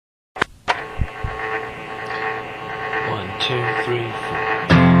free.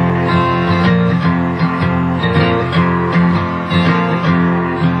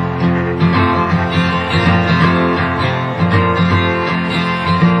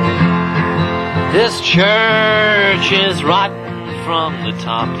 This church is rotten from the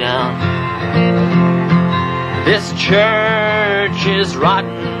top down. This church is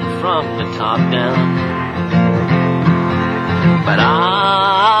rotten from the top down. But I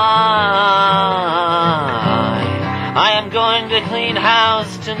am going to clean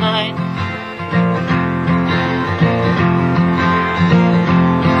house tonight.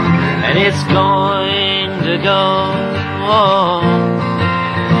 And it's going to go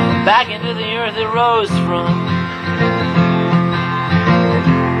back into the earth it rose from.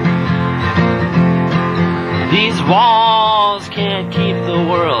 These walls can't keep the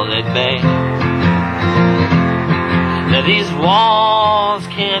world at bay. Now these walls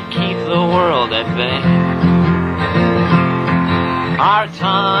can't keep the world at bay. Our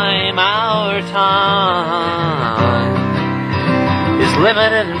time is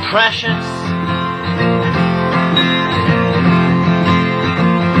limited and precious.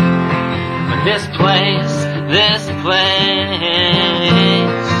 This place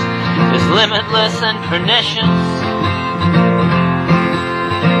is limitless and pernicious.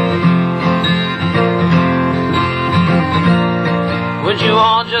 Would you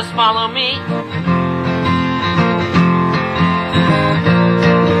all just follow me?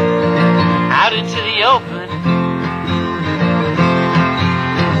 Out into the open.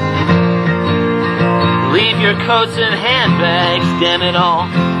 Leave your coats and handbags, damn it all.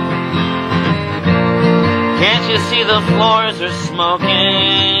 Can't you see the floors are smoking?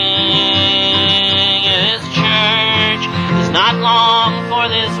 This church is not long for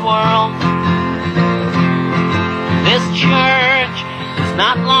this world. This church is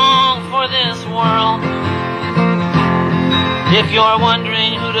not long for this world. If you're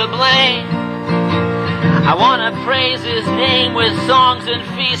wondering who to blame, I want to praise his name with songs and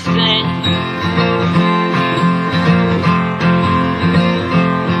feasting.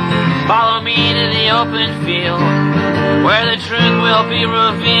 Follow me to the open field, where the truth will be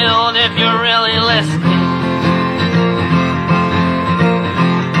revealed if you're really listening.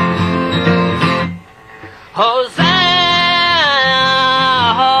 Hosanna,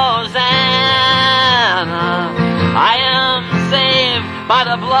 Hosanna, I am saved by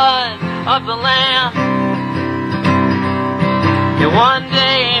the blood of the Lamb. And one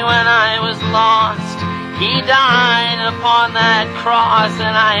day when I was lost, He died upon that cross,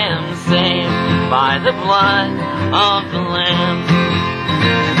 and I am saved by the blood of the Lamb.